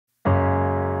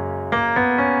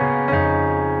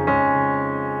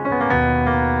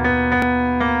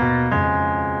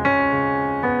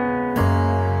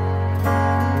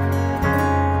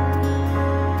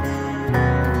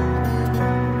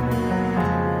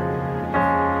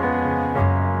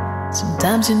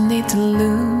Sometimes you need to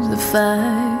lose the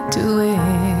fight to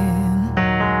win.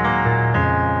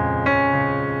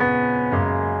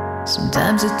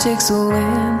 Sometimes it takes a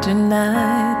winter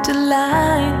night to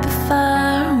light the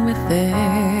fire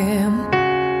within.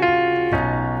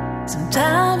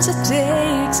 Sometimes it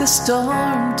takes a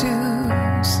storm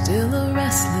to still a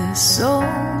restless soul.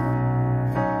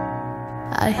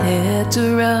 I had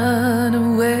to run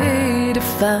away to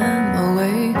find my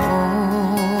way home.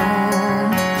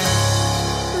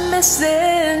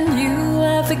 Missing you,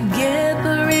 I forget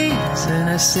the reason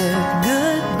I said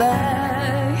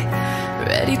goodbye.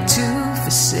 Ready to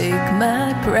forsake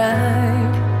my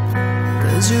pride,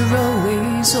 'cause you're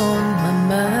always on my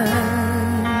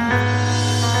mind.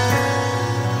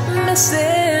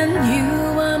 Missing you,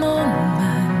 I'm on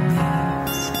my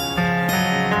knees,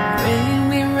 praying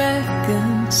we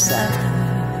reconcile.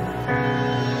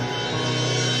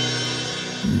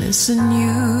 Missing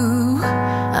you,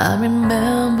 I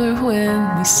remember when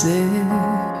we said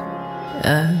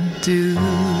I do.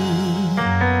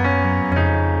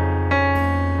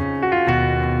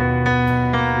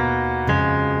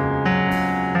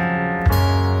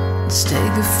 Let's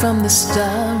take it from the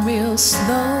start real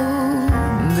slow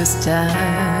this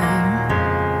time.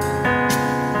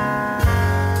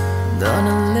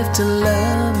 Gonna live to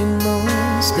love you more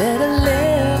instead of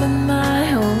living my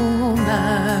own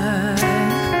life.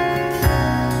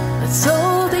 Let's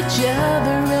hold each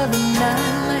other every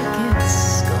night like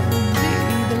it's gonna be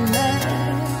the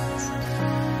last,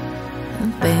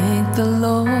 and thank the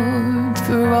Lord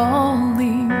for all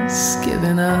He's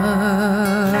given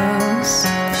us.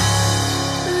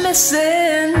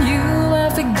 Missing you, I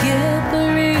forget the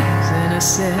reason I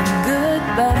said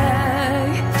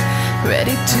goodbye.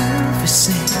 Ready to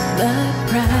forsake my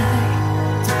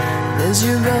pride, 'cause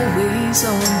you're always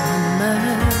on my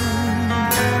mind.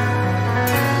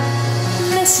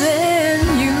 Missing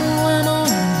you, I'm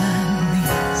on my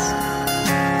knees,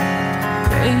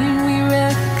 praying we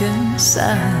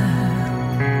reconcile.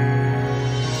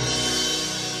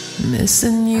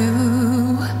 Missing you,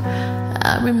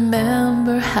 I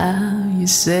remember how you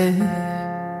said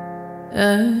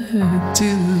I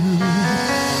do.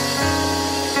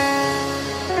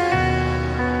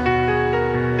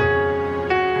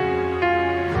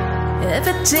 If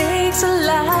it takes a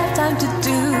lifetime to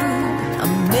do,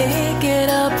 I'll make it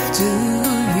up to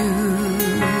you.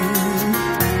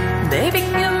 Baby,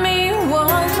 give me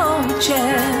one more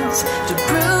chance to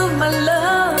prove my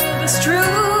love is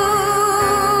true.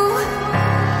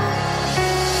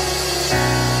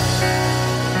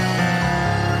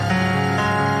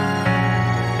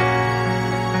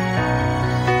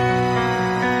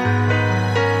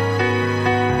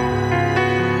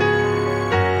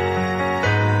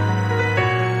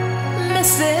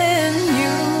 Missing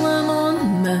you, I'm on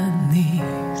my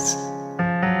knees,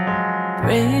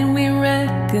 praying we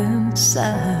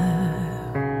reconcile.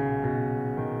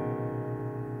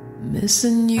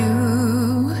 Missing you,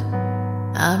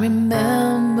 I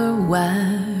remember why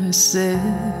I said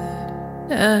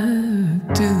I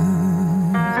do.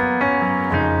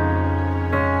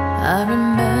 I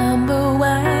remember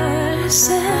why I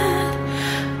said